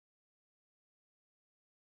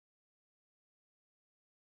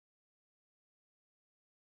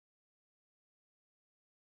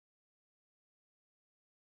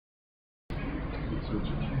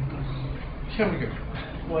Here we go.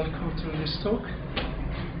 Welcome to this talk.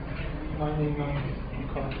 My name is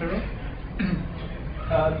Nicola Ferro.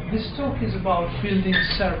 This talk is about building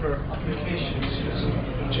server applications using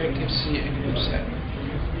Objective-C and GNU-step.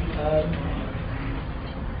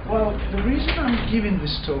 Well, the reason I'm giving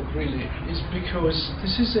this talk really is because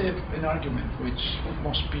this is an argument which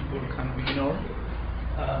most people kind of ignore.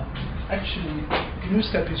 Actually,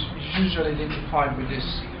 GNU-step is usually identified with this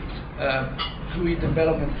GUI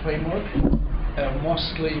development framework,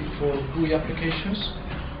 mostly for GUI applications.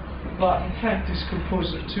 But in fact, it's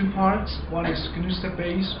composed of two parts. One is GNU-step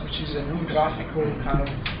base, which is a non-graphical kind of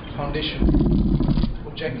foundation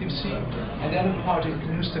Objective-C, and the other part is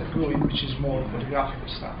GNU-step GUI, which is more for the graphical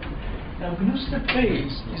stuff. Now, GNU-step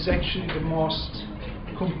base is actually the most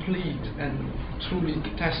complete and truly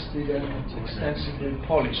tested and extensively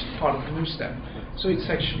polished part of GNU-step. So it's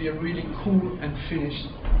actually a really cool and finished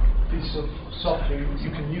piece of software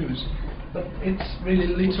you can use, but it's really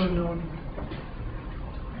little known.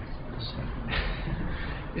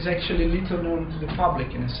 It's actually little known to the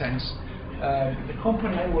public in a sense. The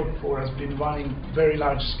company I work for has been running very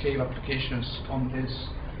large-scale applications on this,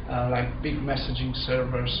 like big messaging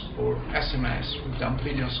servers for SMS. We've done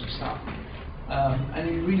videos of stuff, and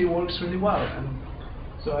it really works really well. And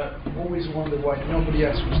so I always wondered why nobody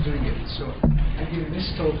else was doing it. So I'm giving this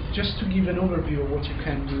talk just to give an overview of what you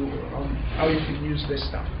can do on how you can use this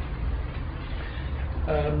stuff.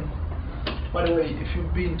 By the way, if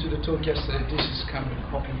you've been to the talk yesterday, this is kind of a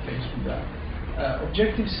copy and paste from that.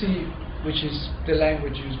 Objective-C, which is the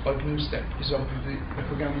language used by GNU-step, is obviously a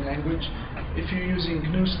programming language. If you're using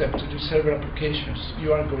GNU-step to do server applications,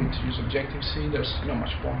 you are going to use Objective-C. There's not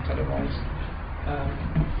much point otherwise.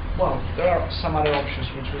 Well, there are some other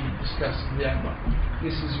options which we'll discuss in the end, but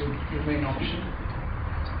this is your main option.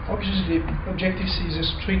 Obviously, Objective-C is a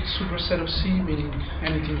strict superset of C, meaning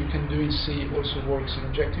anything you can do in C also works in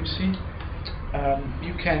Objective-C.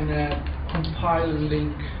 You can compile and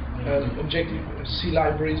link Objective-C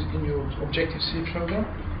libraries in your Objective-C program,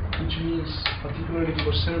 which means, particularly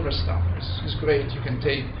for server stuff, it's great. You can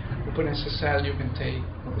take OpenSSL, you can take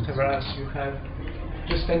whatever else you have.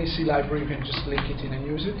 Just any C library, you can just link it in and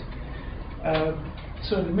use it.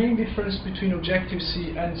 So the main difference between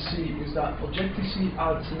Objective-C and C is that Objective-C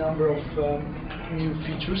adds a number of new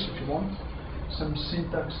features, if you want. Some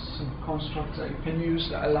syntax, some constructs that you can use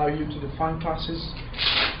that allow you to define classes,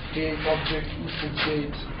 create objects,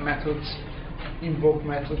 instantiate methods, invoke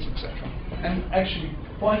methods, etc. And actually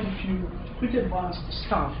quite a few pretty advanced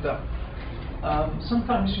stuff that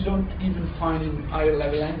sometimes you don't even find in higher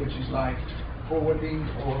level languages like forwarding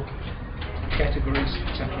or categories,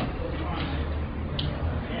 etc.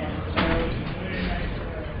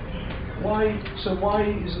 Why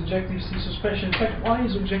is Objective-C so special? In fact, why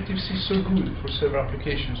is Objective-C so good for server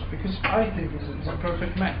applications? Because I think it's a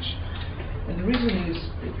perfect match. And the reason is,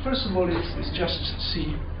 first of all, it's just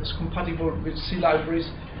C. It's compatible with C libraries.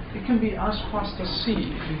 It can be as fast as C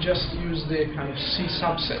if you just use the kind of C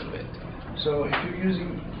subset of it. So if you're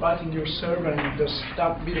writing your server and there's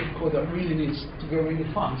that bit of code that really needs to go really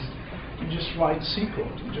fast, you just write C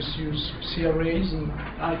code. You just use C arrays and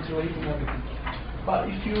iterate and everything. But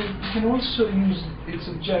if you can also use its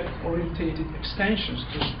object-oriented extensions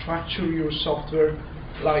to structure your software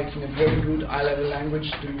like in a very good high-level language,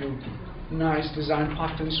 do your nice design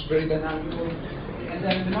patterns, very dynamical. And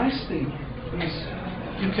then the nice thing is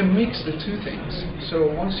you can mix the two things.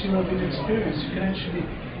 So once you have a bit of experience, you can actually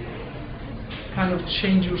kind of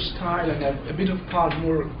change your style and have a bit of part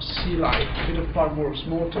more C-like, a bit of part more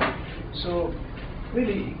small talk. So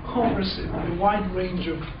really it covers a wide range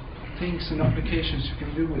of things and applications you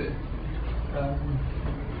can do with it.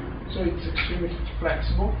 So it's extremely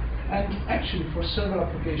flexible, and actually for server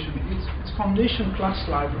application, its foundation class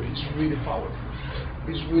library is really powerful.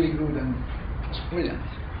 It's really good and it's brilliant.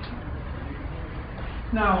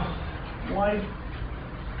 Now, why?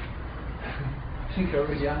 I think I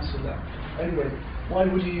already answered that. Anyway, why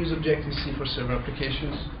would you use Objective-C for server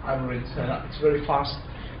applications? I've already said that. It's very fast.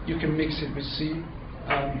 You can mix it with C.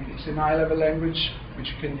 It's an high-level language which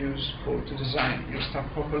you can use to design your stuff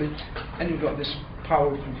properly, and you've got this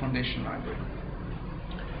powerful foundation library.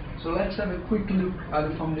 So let's have a quick look at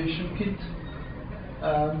the foundation kit,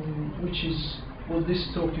 which is what this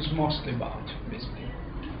talk is mostly about, basically.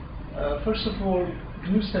 First of all,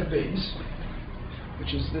 GNU-step base,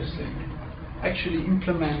 which is this thing, actually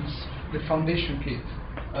implements the foundation kit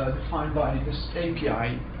defined by this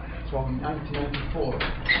API from 1994.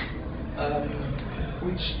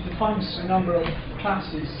 Which defines a number of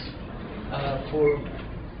classes for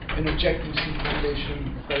an Objective-C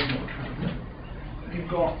foundation framework.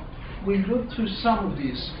 We'll go through some of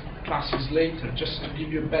these classes later, just to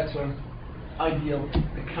give you a better idea of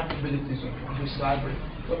the capabilities of this library.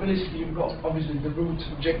 So basically, you've got obviously the root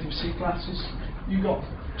Objective-C classes. You've got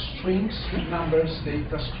strings, numbers,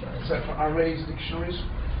 data, etc., arrays, dictionaries.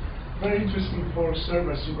 Very interesting for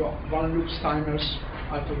servers. You've got run loops, timers.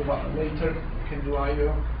 I'll talk about it later. You can do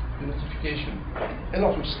I/O, the notification, a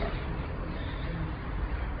lot of stuff.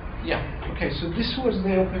 Yeah. Okay. So this was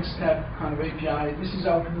the OpenStep kind of API. This is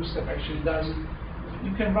how GNU-Step actually does it.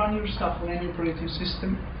 You can run your stuff on any operating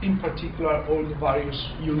system. In particular, all the various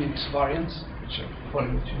Unix variants, which are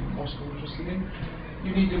probably what you're most interested in.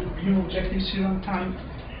 You need a new Objective-C runtime,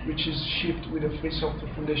 which is shipped with a Free Software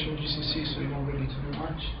Foundation GCC, so you don't really need to do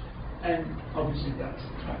much. And obviously that's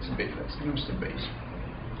a bit, that's GNU-Step base.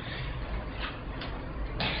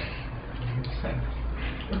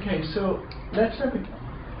 Okay, so let's have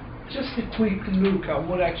just a quick look at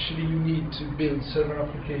what actually you need to build server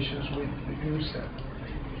applications with GNU-Step.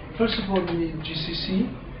 First of all, you need GCC.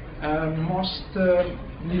 Most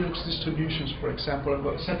Linux distributions, for example, have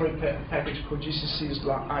got a separate package called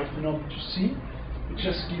GCC/-C. It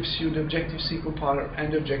just gives you the Objective-C compiler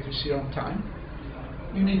and the Objective-C runtime.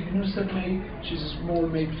 You need GNU-Step Make, which is a small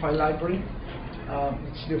makefile library.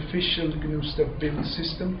 It's the official GNU-Step build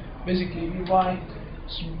system. Basically, you write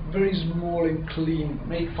very small and clean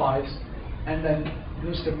makefiles, and then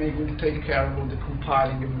GNU-Step Make will take care of all the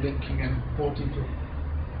compiling and linking and porting to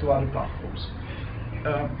other platforms.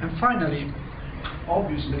 And finally,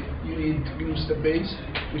 obviously, you need GNU-Step Base,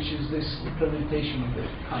 which is this implementation of the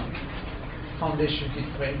kind of foundation kit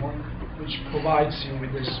framework, which provides you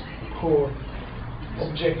with this core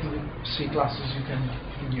Objective-C classes you can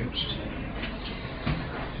use.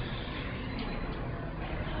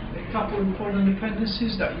 A couple of important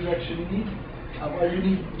dependencies that you actually need. Well, you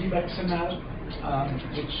need libxml,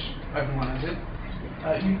 which everyone has it.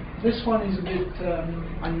 This one is a bit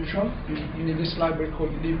unusual. You need this library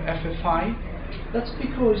called libffi. That's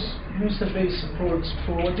because GNU-Step Base supports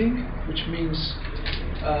forwarding, which means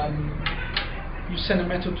you send a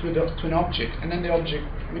method to an object, and then the object,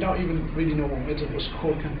 without even really knowing what method was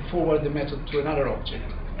called, can forward the method to another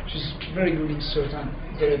object, which is very good in certain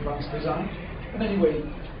very advanced design. But anyway,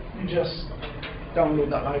 you just download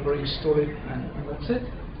that library, install it, and that's it.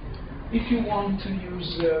 If you want to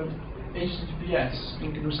use HTTPS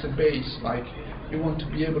in GNU-Step Base, like you want to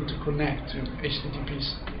be able to connect to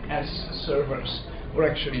HTTPS servers, or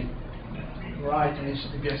actually write an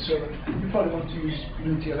HTTPS server, you probably want to use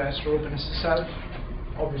GNU-TLS or OpenSSL.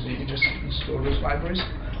 Obviously, you just install those libraries.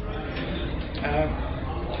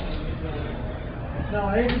 Now,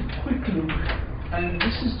 I had a quick look, and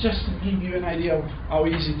this is just to give you an idea of how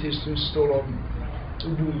easy it is to install on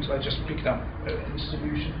Ubuntu. I just picked up a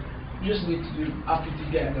distribution. You just need to do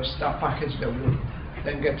apt-get or start package that will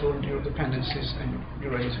then get all your dependencies and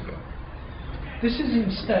you're ready to go. This is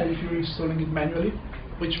instead if you're installing it manually,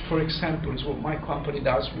 which for example is what my company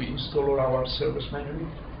does. We install all our servers manually.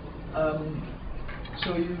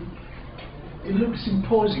 So it looks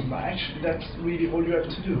imposing, but actually that's really all you have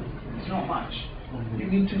to do. It's not much. You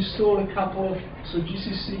need to install a couple of, so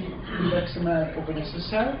GCC, libxml,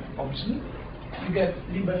 OpenSSL, obviously. You get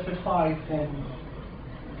libffi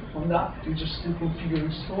from that, you just do configure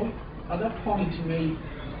install. At that point, you may,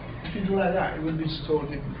 if you do like that, it will be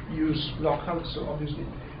stored in use local, so obviously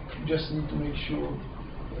you just need to make sure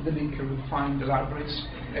the linker will find the libraries,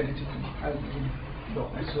 editing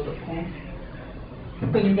editing.so.com.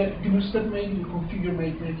 Then you get GNU-Step Make, you configure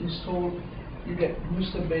make install, you get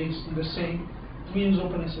GNU-Step Base, do the same. We use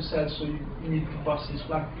OpenSSL, so you need to pass this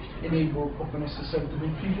flag, enable OpenSSL to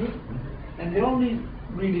configure. And the only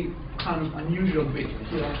really kind of unusual bit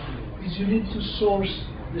here is you need to source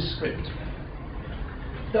the script.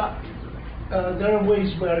 That, there are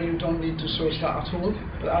ways where you don't need to source that at all,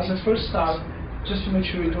 but as a first start, just to make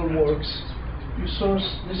sure it all works, you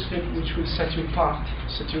source the script which will set your path,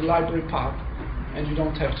 set your library path, and you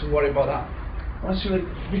don't have to worry about that. Once you're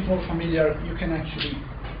a bit more familiar, you can actually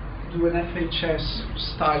do an FHS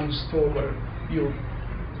style install where your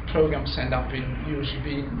programs end up in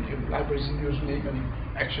USB, your libraries in USB, and you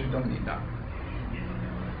actually don't need that.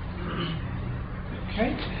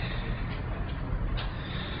 Okay.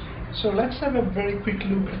 So let's have a very quick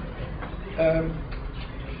look at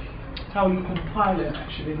how you compile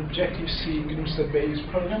actually an Objective-C GNU-Step Base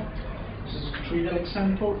program. This is a trivial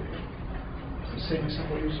example. It's the same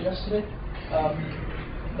example I used yesterday.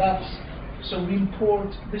 So we import,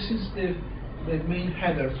 this is the main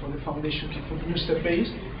header for the foundation kit for GNU-Step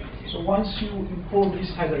Base. So once you import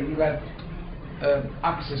this header, you have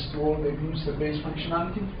access to all the GNU-Step Base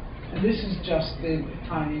functionality. And this is just the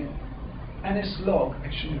tiny NSLog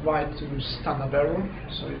actually write to standard error,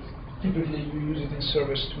 so it's typically you use it in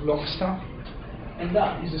servers to log stuff, and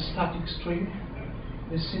that is a static string.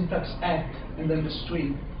 The syntax at and then the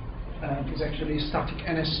string is actually a static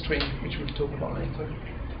NS string, which we'll talk about later.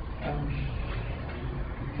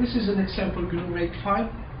 This is an example GNU makefile,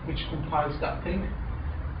 which compiles that thing.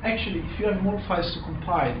 Actually, if you have more files to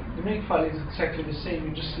compile, the makefile is exactly the same.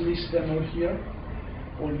 You just list them all here,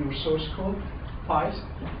 all your source code files,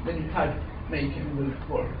 then you type make and it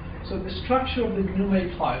will work. So the structure of the GNU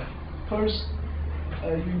makefile: first,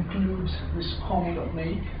 you include this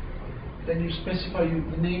common.make, then you specify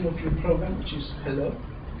the name of your program, which is hello,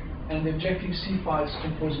 and the Objective-C files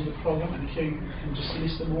composing the program, and here you can just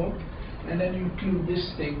list them all, and then you include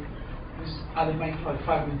this thing, this other makefile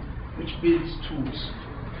fragment, which builds tools.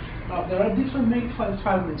 Now, there are different makefile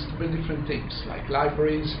fragments to build different things, like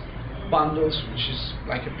libraries, bundles, which is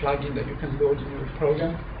like a plugin that you can load in your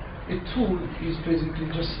program. A tool is basically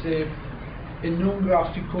just a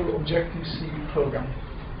non-graphical Objective-C program.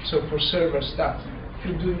 So for servers, that if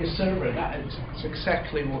you're doing a server, it's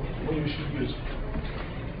exactly what you should use.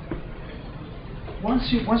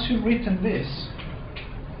 Once you've written this,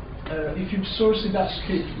 if you source that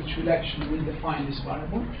script, which will actually define this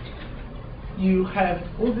variable, you have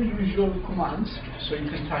all the usual commands. So you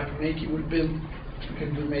can type make, it will build. You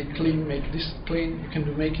can do make clean, make this clean. You can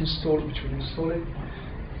do make install, which will install it.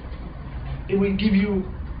 It will give you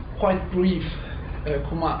quite brief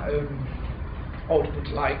output,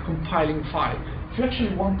 like compiling file. If you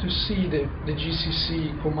actually want to see the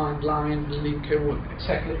GCC command line, the linker,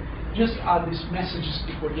 exactly, just add this messages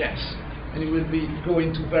equal yes, and it will be go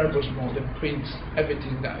into verbose mode and print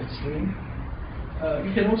everything that it's doing.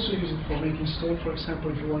 You can also use it for make install, for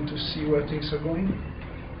example, if you want to see where things are going.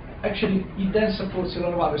 Actually, it then supports a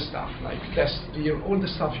lot of other stuff, like test view, all the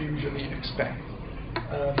stuff you usually expect.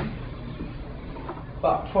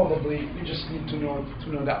 But probably you just need to know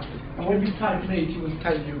that. And when you type make, it will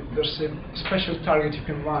tell you there's a special target you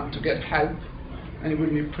can run to get help, and it will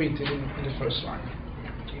be printed in the first line.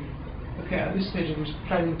 Okay, at this stage I was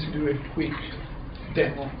planning to do a quick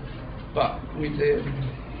demo, but with the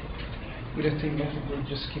thing I think we'll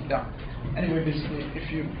just skip that. Anyway, basically,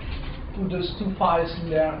 if you put those two files in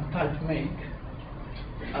there and type make,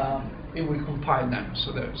 it will compile them,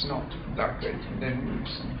 so that it's not that great. And then we'll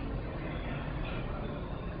see.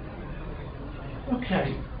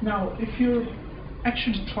 Okay, now if you're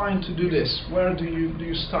actually trying to do this, where do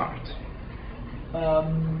you start?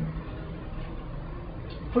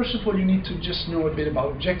 First of all, you need to just know a bit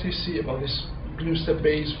about Objective-C, about this GNU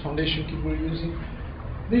step-based foundation kit we're using.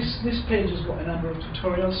 This page has got a number of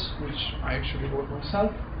tutorials, which I actually wrote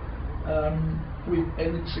myself, and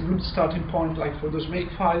it's a good starting point, like for those make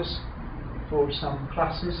files, for some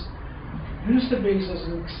classes. GNU step-based has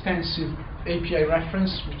an extensive API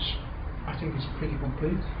reference, which I think is pretty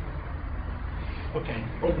complete. Okay,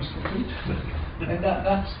 almost complete. And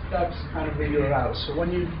that's kind of the URL. So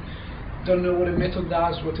when you don't know what a method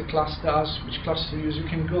does, what a class does, which class to use, you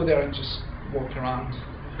can go there and just walk around.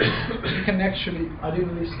 You can actually, I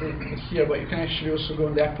didn't list it here, but you can actually also go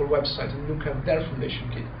on the Apple website and look at their foundation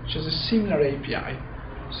kit, which has a similar API.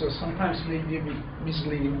 So sometimes it may be a bit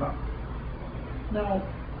misleading, but now,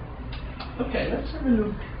 okay, let's have a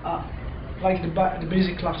look at like the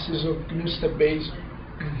basic classes of GNU step-based.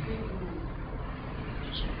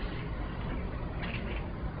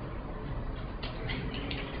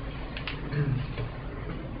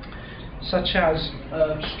 Such as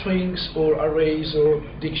strings or arrays or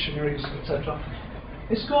dictionaries, etc.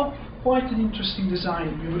 It's got quite an interesting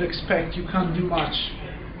design. You would expect you can't do much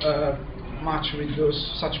with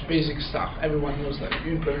those such basic stuff. Everyone knows that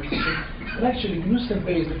you implement it. But actually, GNU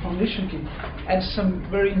step-based, the foundation kit, adds some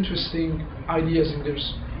very interesting ideas in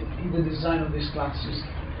the design of these classes,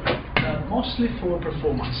 mostly for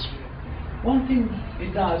performance. One thing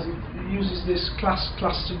it does, it uses this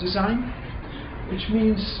cluster design, which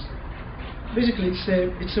means basically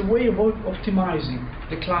it's a way of optimizing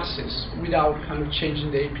the classes without kind of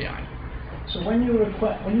changing the API. So when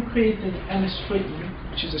you create an string,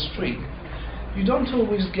 which is a string, you don't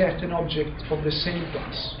always get an object of the same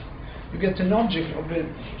class. You get an object of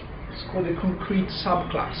it's called a concrete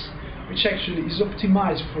subclass, which actually is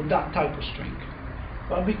optimized for that type of string.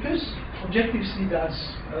 But because Objective-C does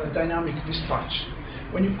dynamic dispatch,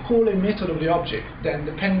 when you call a method of the object, then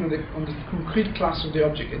depending on the concrete class of the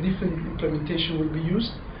object, a different implementation will be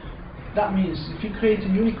used. That means if you create a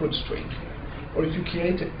Unicode string, or if you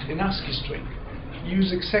create an ASCII string, you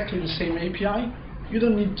use exactly the same API. You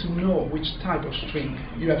don't need to know which type of string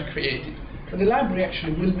you have created. But the library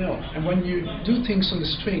actually will know, and when you do things on the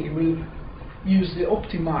string, it will use the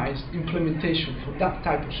optimized implementation for that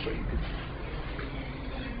type of string.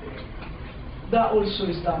 That also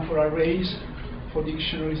is done for arrays, for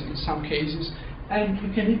dictionaries in some cases, and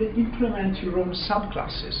you can even implement your own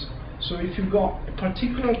subclasses. So if you've got a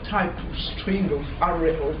particular type of string of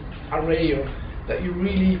array or that you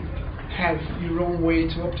really have your own way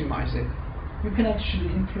to optimize it, you can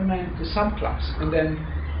actually implement the subclass and then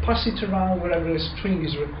pass it around wherever a string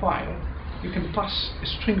is required. You can pass a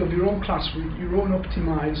string of your own class with your own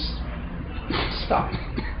optimized stuff,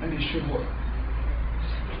 and it should work.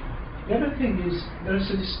 The other thing is there is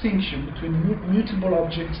a distinction between mutable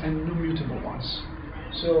objects and non-mutable ones.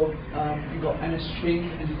 So you've got NS string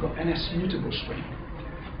and you've got NS mutable string.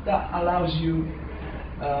 That allows you,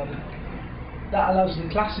 that allows the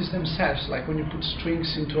classes themselves, like when you put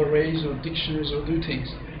strings into arrays or dictionaries or do things,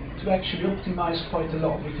 to actually optimize quite a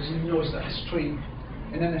lot, because it knows that a string,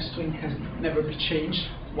 an NS string can never be changed,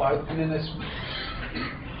 while an NS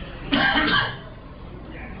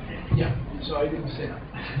yeah, so I didn't say that.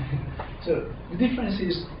 So the difference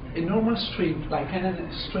is a normal string, like an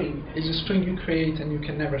NS string, is a string you create and you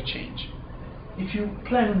can never change. If you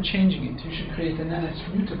plan on changing it, you should create an NS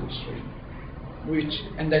mutable string,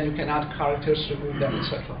 and then you can add characters, remove them,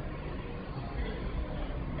 etc.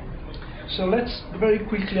 So let's very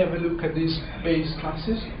quickly have a look at these base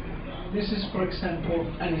classes. This is, for example,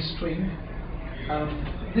 NS string.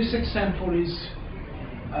 This example is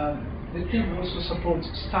the thing also supports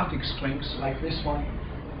static strings like this one.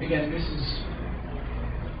 Again, this is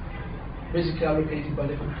basically allocated by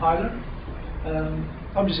the compiler.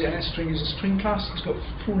 Obviously, an string is a string class. It's got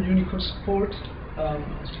full Unicode support.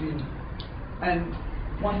 And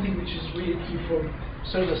one thing which is really key for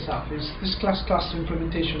server stuff is this class cluster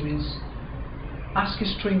implementation means ASCII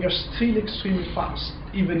string are still extremely fast,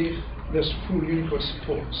 even if there's full Unicode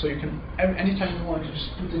support. So you can, anytime you want, you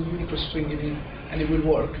just put a Unicode string in it and it will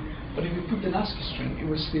work. But if you put an ASCII string, it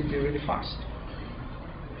will still be really fast.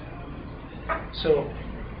 So,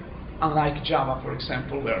 unlike Java, for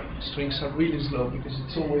example, where strings are really slow because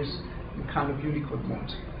it's always in kind of Unicode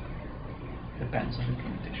mode. Depends on the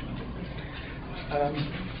implementation.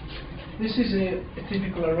 This is a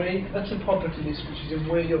typical array. That's a property list, which is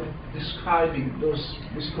a way of describing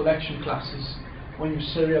these collection classes when you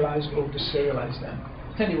serialize or deserialize them.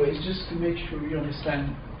 But anyways, just to make sure you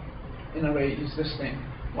understand, an array is this thing.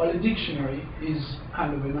 While a dictionary is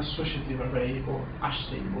kind of an associative array or hash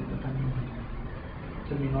table, depending on the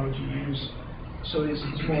terminology you use. So it's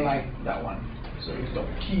more like that one. So it's got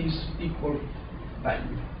keys equal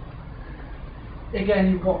value.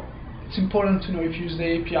 Again, it's important to know if you use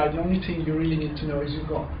the API, the only thing you really need to know is you've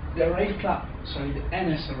got the array class, sorry, the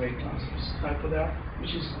NS array class, this typo there,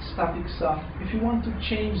 which is static stuff. If you want to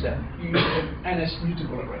change them, you use an NS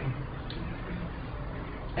mutable array.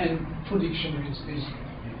 And for dictionaries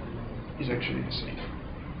is actually the same.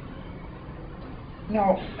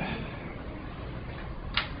 Now,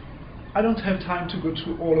 I don't have time to go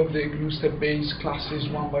through all of the GNU base classes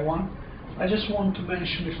one by one. I just want to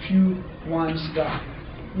mention a few ones that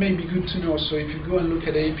may be good to know, so if you go and look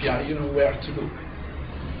at the API, you know where to look.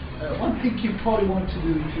 One thing you probably want to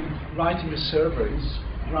do if you're writing a server is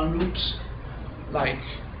run loops. Like,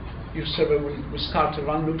 your server will start a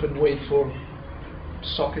run loop and wait for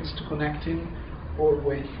sockets to connect in, or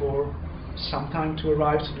wait for some time to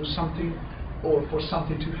arrive to do something, or for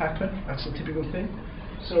something to happen. That's a typical thing.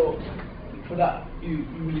 So for that, you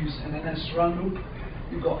will use an NS run loop.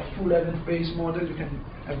 You've got a full event-based model. You can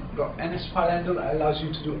have got NS file handle that allows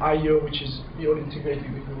you to do I/O, which is you're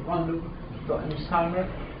integrated with your run loop. You've got NS timer.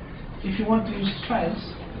 If you want to use threads,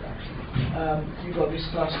 you've got this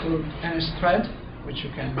class called NS thread, which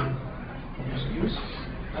you can obviously use.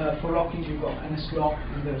 For locking, you've got NS lock,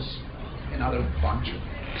 and there's another bunch of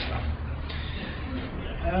stuff.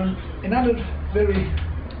 Another very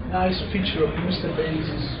nice feature of GNU base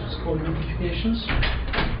is called notifications.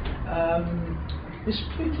 It's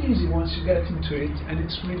pretty easy once you get into it, and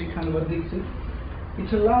it's really kind of addictive.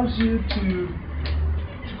 It allows you to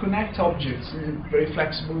connect objects in a very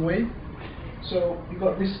flexible way. So you've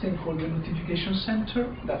got this thing called the notification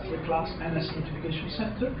center. That's the class NS notification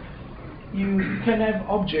center. You can have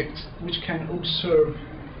objects which can observe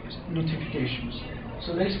notifications.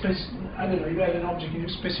 So they I don't know, you have an object and you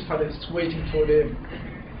specify that it's waiting for the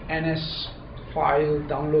NS file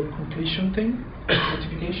download completion thing,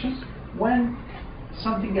 notification. When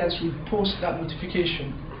something else will post that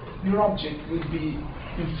notification, your object will be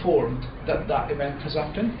informed that that event has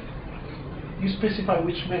happened. You specify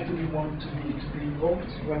which method you want to be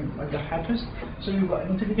invoked when that happens. So you've got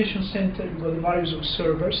a notification center, you've got the various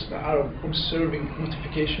observers that are observing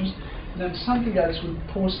notifications. then something else will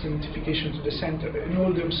post the notification to the center, and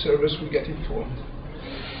all the observers will get informed.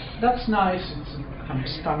 That's nice. It's a kind of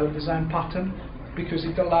standard design pattern, because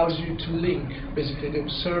it allows you to link basically the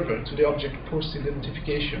observer to the object posting the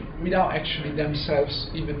notification without actually themselves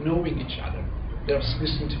even knowing each other. There's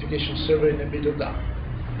this notification server in the middle that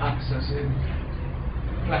acts as a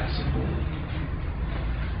flexible.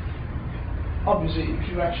 Obviously, if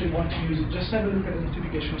you actually want to use it, just have a look at the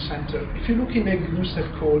notification center. If you look in the GNU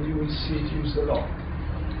code, you will see it used a lot.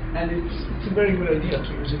 And it's a very good idea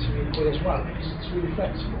to use it in your code as well, because it's really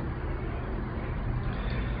flexible.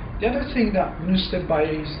 The other thing that GNU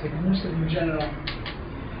in general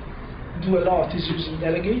do a lot is using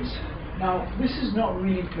delegates. Now, this is not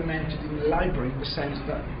really implemented in the library in the sense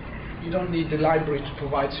that you don't need the library to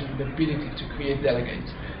provide you with the ability to create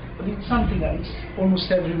delegates. But it's something that is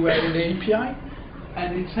almost everywhere in the API,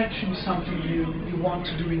 and it's actually something you want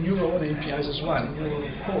to do in your own APIs as well, in your own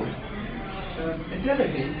code. A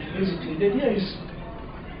delegate, basically, the idea is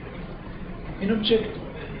in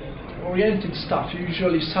object-oriented stuff, you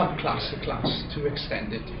usually subclass a class to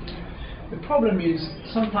extend it. The problem is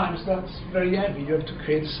sometimes that's very heavy. You have to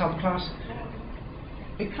create a subclass.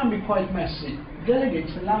 It can be quite messy.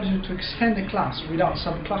 Delegates allows you to extend a class without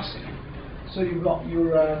subclassing. So you've got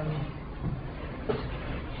your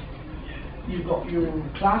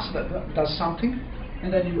class that does something,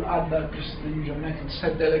 and then you add just the usual method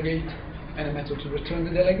setDelegate and a method to return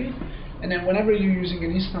the delegate. And then whenever you're using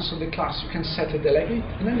an instance of the class, you can set a delegate.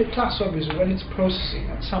 And then the class, obviously, when it's processing,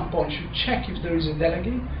 at some point should check if there is a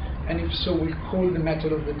delegate, and if so, we'll call the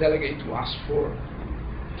method of the delegate to ask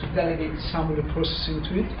to delegate some of the processing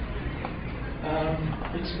to it.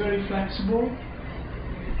 It's very flexible,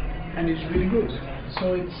 and it's really good.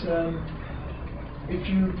 So it's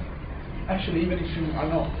even if you are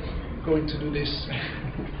not going to do this,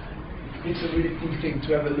 it's a really cool thing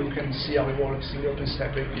to have a look and see how it works in the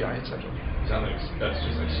OpenStep API, etc. That's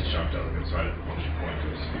just like C# delegates, right? Function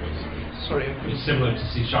pointers. Sorry. It's similar to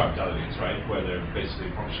C# delegates, right? Where they're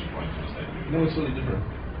basically function pointers that you. No, it's totally different.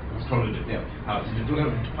 It's totally different. Yeah. You don't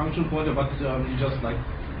have a function pointer, but you just like.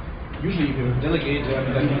 Usually, if you have a delegate,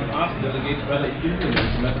 then you ask the delegate whether it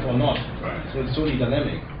implements the method or not. Right. So it's totally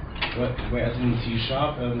dynamic. Whereas in C#,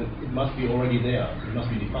 it must be already there. It must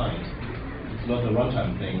be defined. It's not a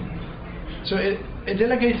runtime thing. So a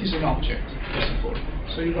delegate is an object, first of all.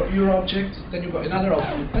 So you've got your object, then you've got another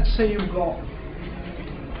object. Let's say you've got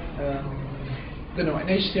an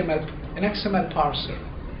XML parser,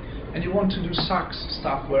 and you want to do SAX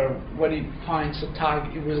stuff where when it finds a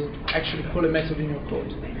tag, it will actually call a method in your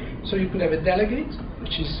code. So you could have a delegate,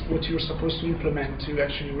 which is what you're supposed to implement to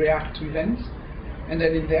actually react to events. And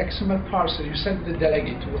then in the XML parser, you set the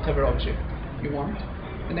delegate to whatever object you want.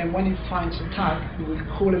 And then when it finds a tag, it will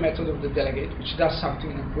call a method of the delegate, which does something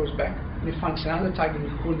and it goes back. And it finds another tag, and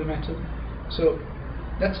it will call the method. So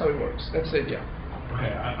that's how it works. That's the idea. Okay,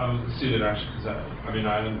 I see that actually, because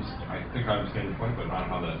I think I understand the point, but not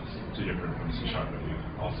how that's too different from C# that you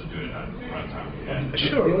also do it at runtime. Yeah.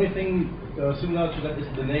 Sure. The only thing similar to that is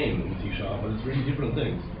the name in C#, but it's really different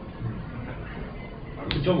things.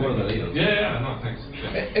 We can talk about that later. Yeah, no, thanks.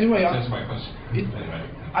 Yeah. Anyway, that's my question.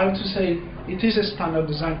 I would say it is a standard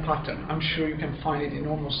design pattern. I'm sure you can find it in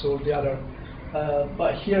almost all the other,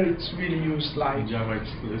 but here it's really used like. In Java, it's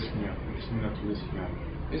similar to Lisp.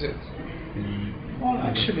 Is it? Well,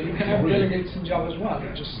 actually, you can have delegates in Java as well.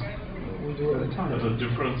 We do it all the time. The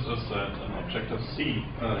difference is that in Objective-C,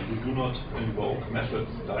 you do not invoke methods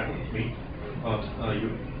directly, but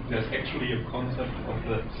there's actually a concept of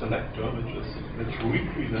the selector, which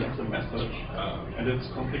represents the message, and it's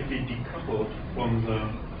completely decoupled from the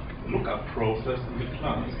lookup process in the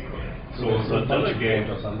class. So the delegate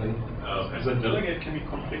or something. The delegate can be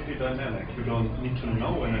completely dynamic. You don't need to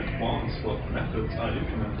know in advance what methods are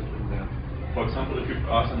implemented in there. For example, if you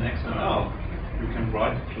pass an XML, you can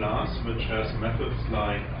write a class which has methods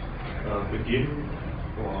like begin,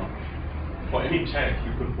 or for any tag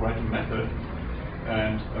you could write a method,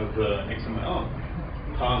 and the XML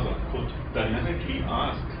parser could dynamically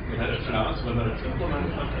ask that class whether it's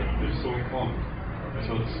implemented, and if so, on.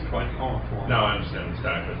 So it's quite powerful. Now I understand the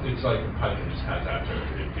stack. It's like Python just has after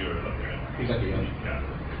if you were looking at it. Exactly. Yeah.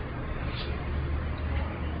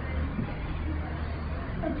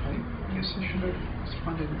 Okay, I guess I should have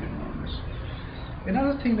expanded a bit more on this.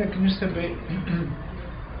 Another thing that GNU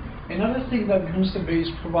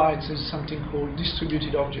Base provides is something called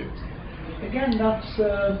distributed objects. Again, that's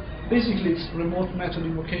basically it's remote method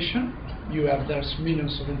invocation. There's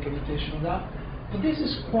millions of implementation of that. But this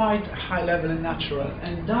is quite high level and natural,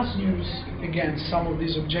 and does use, again, some of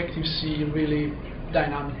these Objective-C really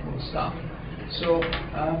dynamic stuff. So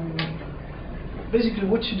basically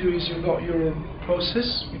what you do is you've got your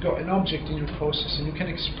process, you've got an object in your process, and you can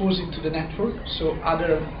expose it to the network so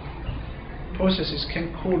other processes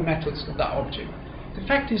can call methods of that object. The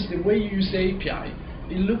fact is, the way you use the API,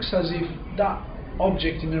 it looks as if that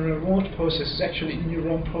object in a remote process is actually in your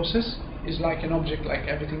own process. It's like an object like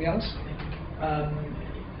everything else.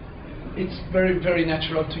 It's very, very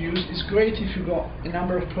natural to use. It's great if you've got a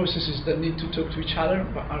number of processes that need to talk to each other,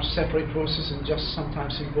 but are separate processes and just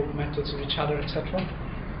sometimes invoke methods of each other, etc.,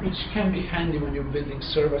 which can be handy when you're building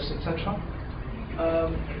servers, etc.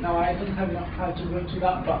 Now, I don't have enough time to go into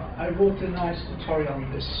that, but I wrote a nice tutorial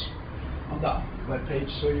on this, on that web page,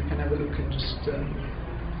 so you can have a look and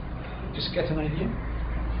just get an idea.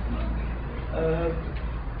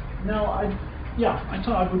 Now, I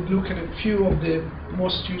thought I would look at a few of the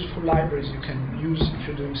most useful libraries you can use if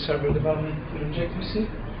you're doing server development with Objective-C.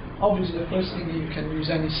 Obviously, the first thing, you can use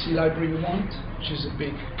any C library you want, which is a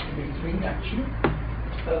big thing, actually.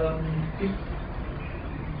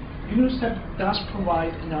 GNU-Step does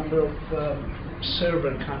provide a number of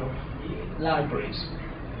server kind of libraries.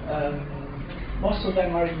 Most of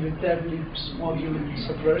them are in the devlibs module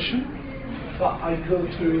subversion, but I'll go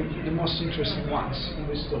through the most interesting ones in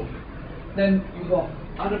this talk. Then you've got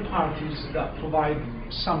other parties that provide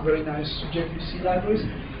some very nice Objective-C libraries.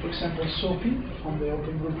 For example, SOAPy from the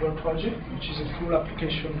Open Bootware project, which is a full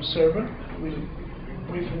application server. We'll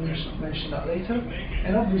briefly mention that later.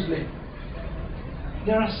 And obviously,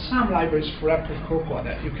 there are some libraries for Apple Cocoa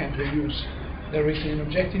that you can reuse. They're written in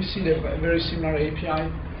Objective-C. They have a very similar API.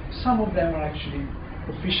 Some of them are actually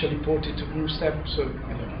officially ported to GNU-Step. So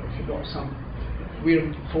I don't know if you've got some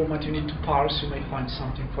weird format you need to parse, you may find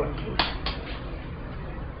something for Apple.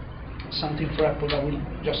 Something for Apple that will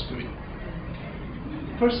just do it.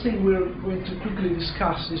 First thing we're going to quickly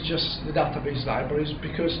discuss is just the database libraries,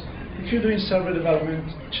 because if you're doing server development,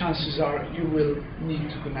 chances are you will need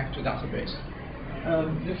to connect to a database.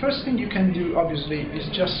 The first thing you can do, obviously, is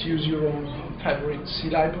just use your own favorite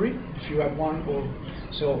C library, if you have one, or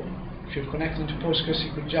so if you're connecting to Postgres,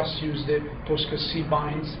 you could just use the Postgres C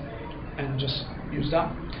binds and just use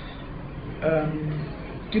that.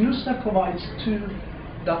 GNU-Step provides two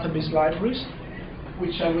database libraries,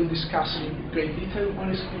 which I will discuss in great detail. One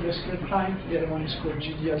is called SQL Client, the other one is called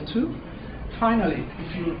GDL2. Finally,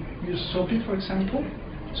 if you use SOAPy, for example,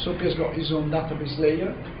 SOAPy has got its own database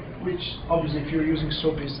layer, which obviously if you're using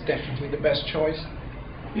SOAPy is definitely the best choice.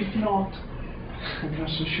 If not, I'm not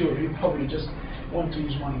so sure, you probably just want to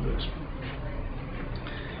use one of those.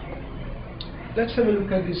 Let's have a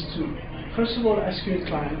look at these two. First of all, SQL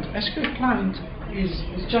Client. SQL Client is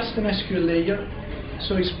just an SQL layer,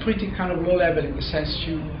 so it's pretty kind of low level in the sense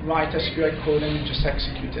you write SQL code and you just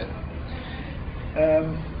execute it.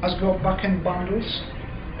 Has got backend bundles.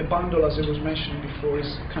 A bundle, as I was mentioning before,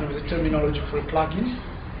 is kind of the terminology for a plugin.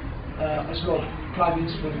 Has got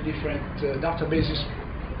plugins for the different databases,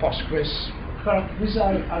 Postgres. These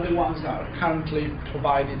are the ones that are currently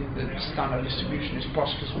provided in the standard distribution, is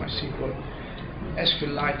Postgres, MySQL,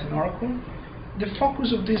 SQLite, and Oracle. The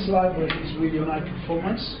focus of this library is really on high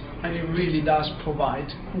performance, and it really does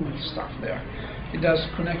provide cool stuff there. It does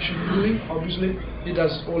connection pooling, obviously. It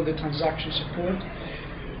does all the transaction support.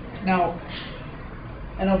 Now,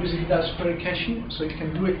 and obviously it does query caching, so you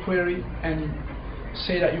can do a query and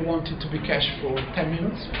say that you want it to be cached for 10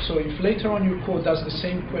 minutes. So if later on your code does the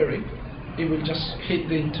same query, it will just hit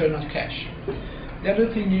the internal cache. The other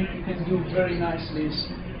thing you can do very nicely is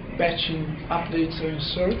batching updates or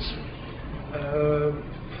inserts.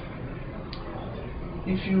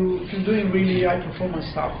 If you're doing really high performance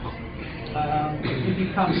stuff,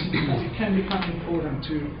 it can become important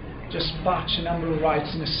to just batch a number of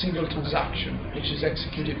writes in a single transaction, which is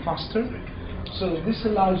executed faster. So this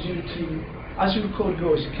allows you to, as your code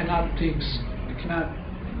goes, you can add things, you can add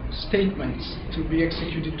statements to be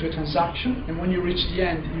executed to a transaction, and when you reach the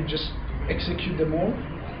end, you just execute them all.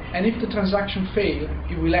 And if the transaction fails,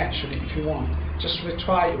 it will actually, if you want, just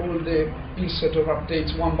retry all the insert or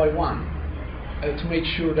updates one by one to make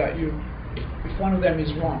sure that if one of them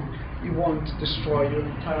is wrong, it won't destroy your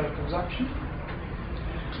entire transaction.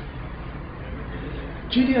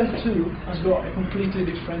 GDL2 has got a completely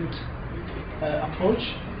different approach.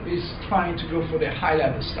 It's trying to go for the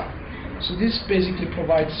high-level stuff. So this basically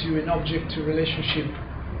provides you an object-to-relationship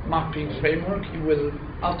mapping framework. It will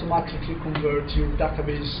automatically convert your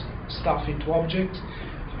database stuff into objects.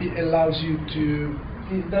 It allows you to,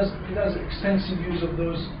 it does extensive use of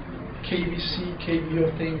those KVC,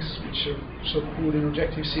 KVO things, which are so cool in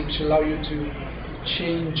Objective-C, which allow you to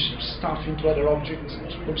change stuff into other objects,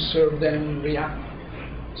 observe them, react.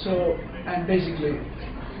 So, and basically,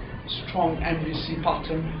 strong MVC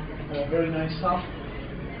pattern, very nice stuff.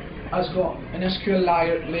 Has got an SQL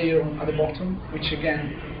layer at the bottom, which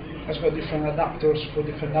again has got different adapters for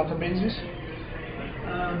different databases.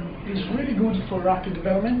 It's really good for rapid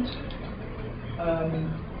development.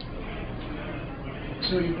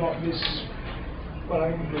 So you've got this, well,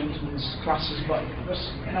 I won't go into these classes, but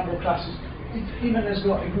there's a number of classes. It even has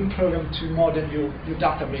got a good program to model your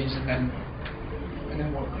database and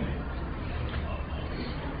then work on it.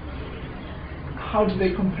 How do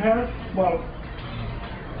they compare? Well,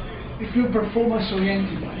 if you're performance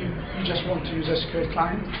oriented, you just want to use SQL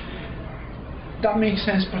client. That makes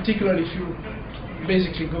sense, particularly if you're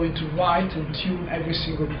basically going to write and tune every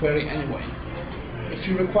single query anyway. If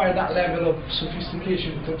you require that level of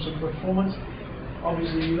sophistication in terms of performance,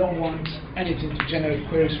 obviously you don't want anything to generate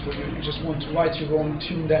queries for you. You just want to write your own,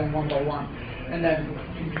 tune them one by one, and then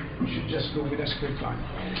you should just go with SQL client.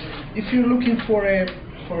 If you're looking for an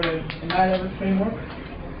high-level framework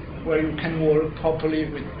where you can work properly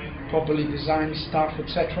with properly designed stuff,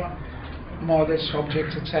 etc., models,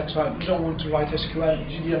 objects, etc., you don't want to write SQL,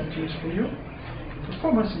 GDL2 is for you.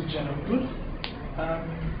 Performance is generally good.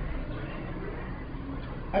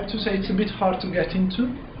 I have to say it's a bit hard to get into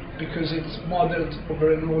because it's modeled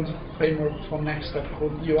over an old framework from Nextstep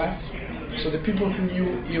called EOF. So the people who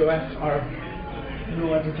knew EOF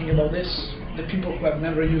know everything about this. The people who have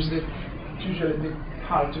never used it, it's usually a bit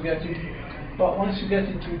hard to get into. But once you get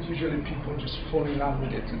into it, usually people just fall in love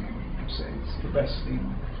with it and say it's the best thing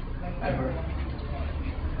ever.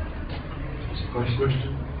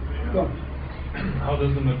 Question? Go on. How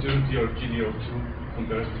does the maturity of GDO2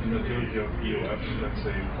 compare to the maturity of EOF, let's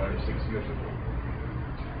say 5-6 years ago?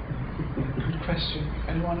 Good question.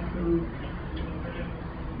 Anyone who?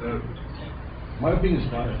 My opinion is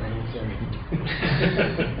not.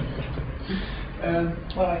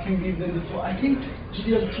 Well, I can give the default. I think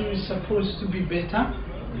GDL2 is supposed to be beta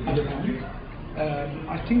at the moment.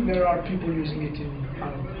 I think there are people using it in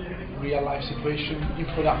kind of real life situation in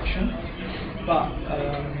production, but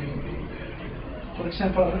for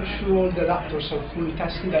example, I'm not sure all the adapters are fully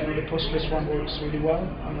tested. I know the Postgres one works really well.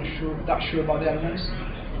 I'm not that sure about the elements,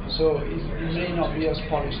 so it may not be as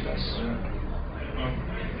polished as.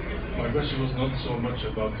 My question was not so much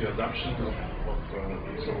about the adaptation of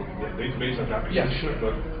so the database adaptation, yeah, sure.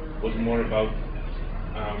 but was more about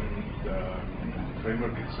the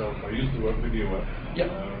framework itself. I used to work with EOF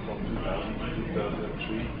from 2000 to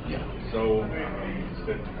 2003. Yeah. So it's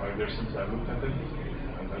been 5 years since I looked at it,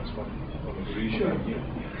 and that's one of the reasons I'm here.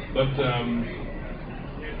 But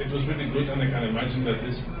it was really good, and I can imagine that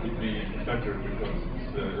this would be better because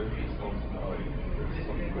it's not now there's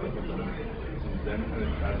some development since then, and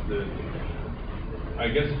it has I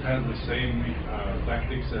guess it has the same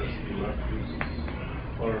tactics as EOF uses.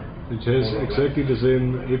 Or it has exactly the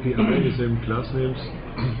same API, the same class names,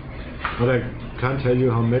 but I can't tell you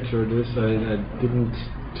how mature it is. I didn't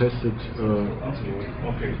test it.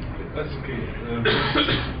 Okay, that's okay.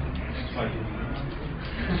 It's fine.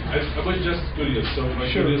 I was just curious, so my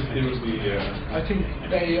curiosity was the... I think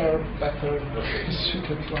they are better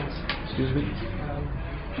suited ones. Excuse me?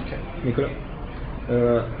 Okay. Nicolas,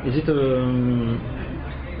 is it a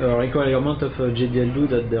requirement of GDL2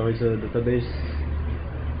 that there is a database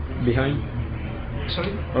behind?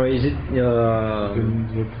 Sorry? Or is it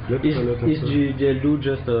is GDL2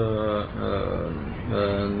 just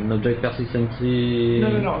an object persistency?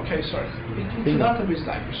 No. Okay, sorry. It's a database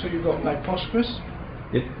library. So you got like Postgres.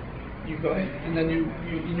 Yep. You got it, and then you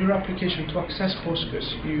in your application to access Postgres,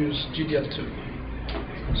 you use GDL2.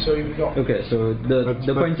 So you've got. Okay, so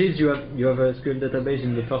the point is you have a SQL database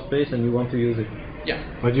in the first place and you want to use it. Yeah.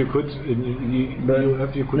 But you could.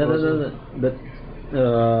 You could also. But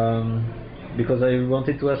because I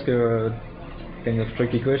wanted to ask a kind of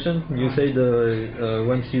tricky question. You said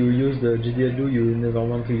once you use the GDL2, you never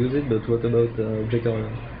want to use it. But what about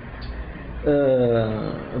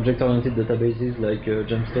object-oriented databases like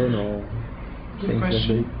Gemstone or Good things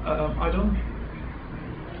question. like that? I don't.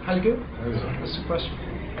 Helge? That's the question.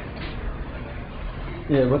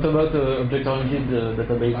 Yeah. What about object-oriented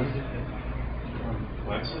databases?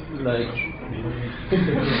 Like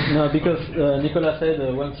no, because Nicolas said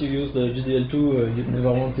once you use the GDL2, you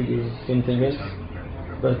never want to use something else.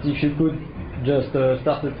 But if you could just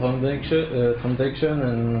start a transaction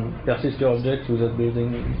and persist your objects without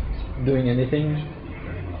doing anything.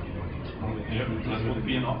 Yeah, that would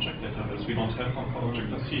be an object database. We don't have one for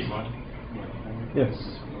Objective-C, right? Yes.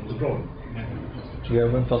 The problem. We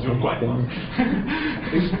have one for something.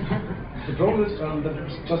 The problem is that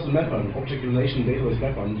it's just a mapper, an object relation database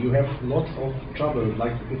mapper, and you have lots of trouble,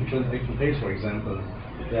 like with the transaction page, for example.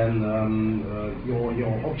 then your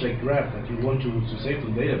object graph that you want to save to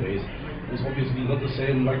the database is obviously not the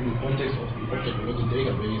same like in the context of the object in the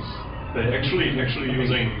database. They're actually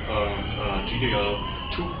using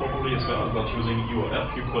GDL2 probably as well, but using EOF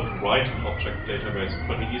you could write an object database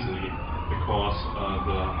pretty easily, because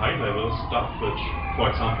the high-level stuff, which,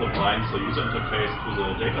 for example, binds the user interface to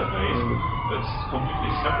the database, it's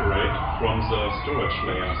completely separate from the storage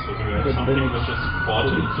layer. So you have something which is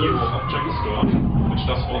called an EO object store, which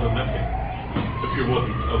does all the mapping. If you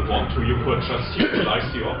wouldn't want to, you could just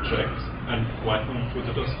serialize the objects and write them to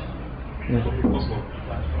the disk. It would be possible.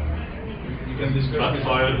 You can describe Flat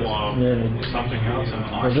file or something else.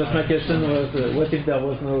 Just my question was, what if there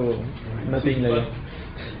was no mapping layer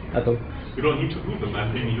at all? You don't need to do the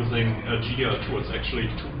mapping using GDL2. It's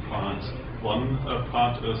actually two parts. One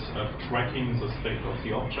part is tracking the state of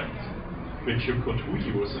the objects, which you could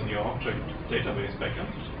reuse in your object database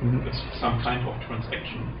backend. It's some kind of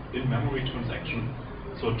transaction, in-memory transaction.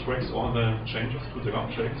 So it tracks all the changes to the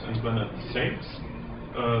objects, and when it saves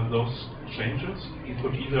those changes, you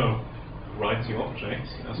could either write the objects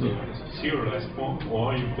as a serialized form,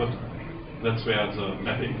 or you could, that's where the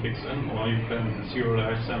mapping kicks in, or you can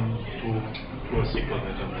serialize them to a SQL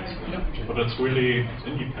database. But it's really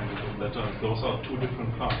independent of that. Those are two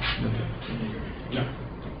different parts.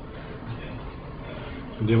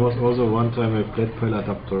 There was also one time a flat file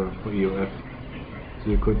adapter for EOF. So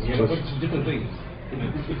you could But just... it's different things.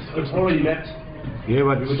 It's already mapped. Yeah,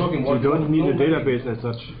 but We were talking you about don't need a no database as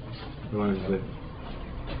such. You want to say.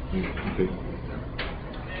 Okay.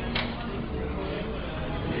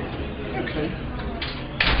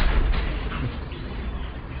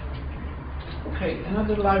 Okay,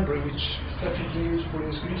 another library which is definitely useful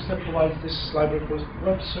is GNU provides this library called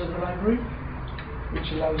Web Server Library,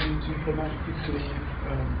 which allows you to implement quickly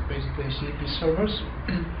basically HTTP servers.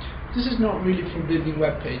 This is not really for building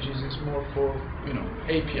web pages, it's more for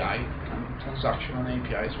API, kind of transactional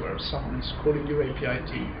APIs where someone is calling your API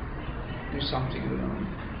to do something,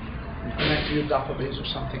 connect to your database or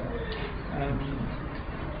something.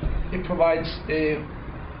 It provides a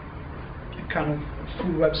kind of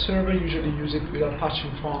full web server. Usually use it with Apache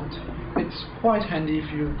font. It's quite handy if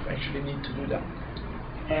you actually need to do that.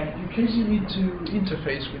 In case you need to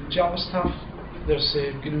interface with Java stuff, there's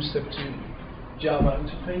a GNU Step 2 Java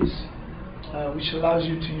interface, which allows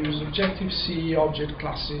you to use Objective-C, object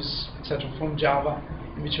classes, etc. from Java,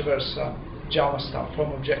 and vice versa, Java stuff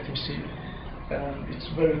from Objective-C. It's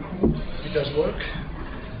very cool. It does work.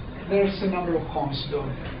 There's a number of cons though.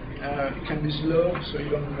 It can be slow, so you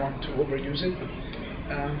don't want to overuse it.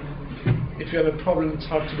 If you have a problem, it's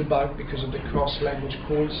hard to debug because of the cross-language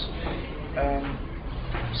calls.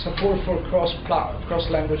 Support for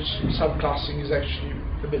cross-language subclassing is actually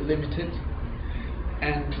a bit limited,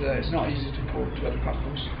 and it's not easy to port to other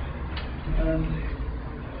platforms.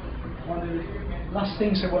 One of the last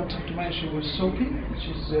things I wanted to mention was SOAPy, which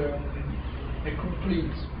is a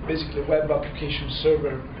complete, basically, web application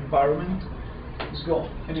server environment. It's got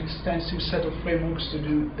an extensive set of frameworks to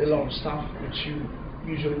do a lot of stuff which you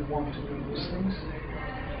usually want to do these things.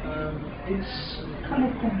 It's kind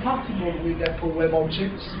of compatible with Apple Web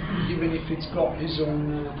Objects, even if it's got its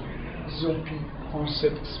own SOAPy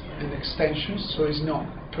concepts and extensions, so it's not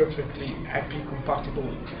perfectly API compatible.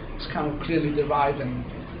 It's kind of clearly derived and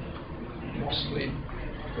mostly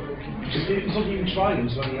looking. It's not even trying in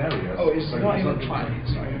certain areas. Oh, it's not even trying.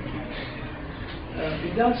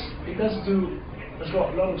 It does do. It's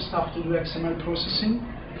got a lot of stuff to do XML processing,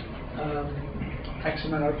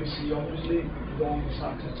 XML RPC obviously, DOM,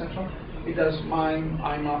 SAT, etc. It does MIME,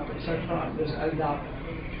 IMAP, etc. There's LDAP.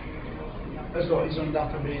 It's got its own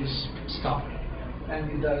database stuff,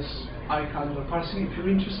 and it does iCalendar parsing. If you're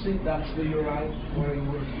interested, that's the URL where you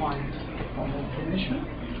will find all the information.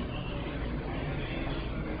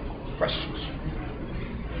 Questions?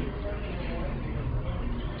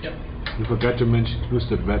 Yep. You forgot to mention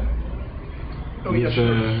GNU Web. Oh, yeah, it's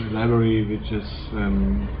sure. a library which is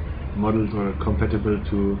modeled or compatible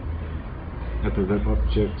to Apple Web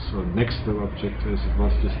Objects or Next Web Object as it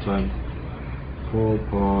was this time,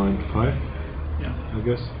 4.5, I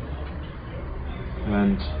guess.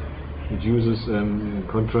 And it uses, in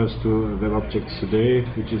contrast to Web Objects today,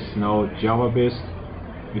 which is now Java based,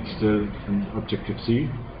 it's still an Objective-C.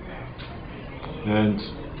 And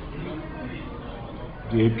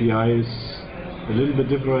the API is a little bit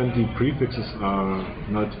different. The prefixes are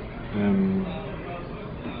not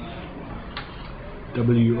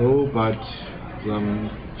WO, but some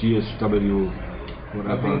GSW,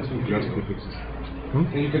 whatever class prefixes.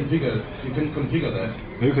 And you can configure that.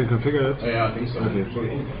 You can configure it? Yeah, I think so. Okay.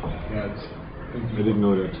 Yeah, I didn't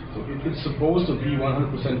know that. So it's supposed to be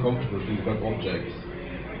 100% compatible with web objects,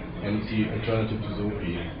 and the alternative to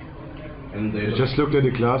Zopi. And they I just looked at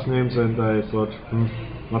the class names and I thought,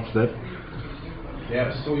 what's that?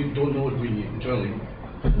 yeah, so you don't know it really internally.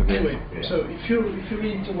 Okay. Anyway, Yeah. so if you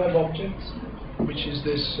read into web objects, which is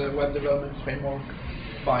this web development framework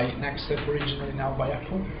by NextStep, originally now by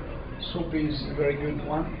Apple, Zopi is a very good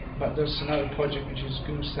one, but there's another project which is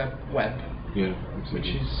GNU-Step Web, Yeah, which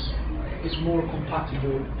exactly. is more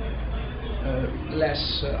compatible,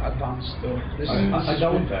 less advanced though. I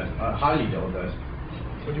doubt that. I highly doubt that.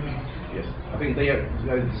 What do you mean? Yes, I think they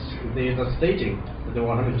are stating that they were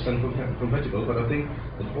 100% compatible, but I think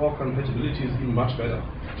that our compatibility is even much better.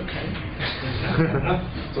 Okay.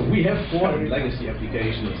 So we have 4 legacy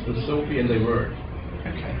applications with Zopi and they work.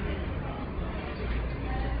 Okay.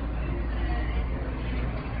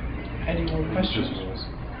 Any more questions?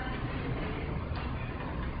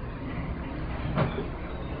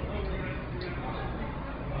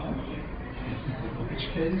 In which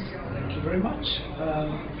case, thank you very much.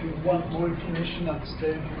 If you want more information, that's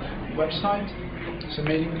the website. It's a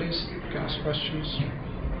mailing list. You can ask questions.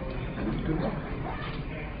 And good luck.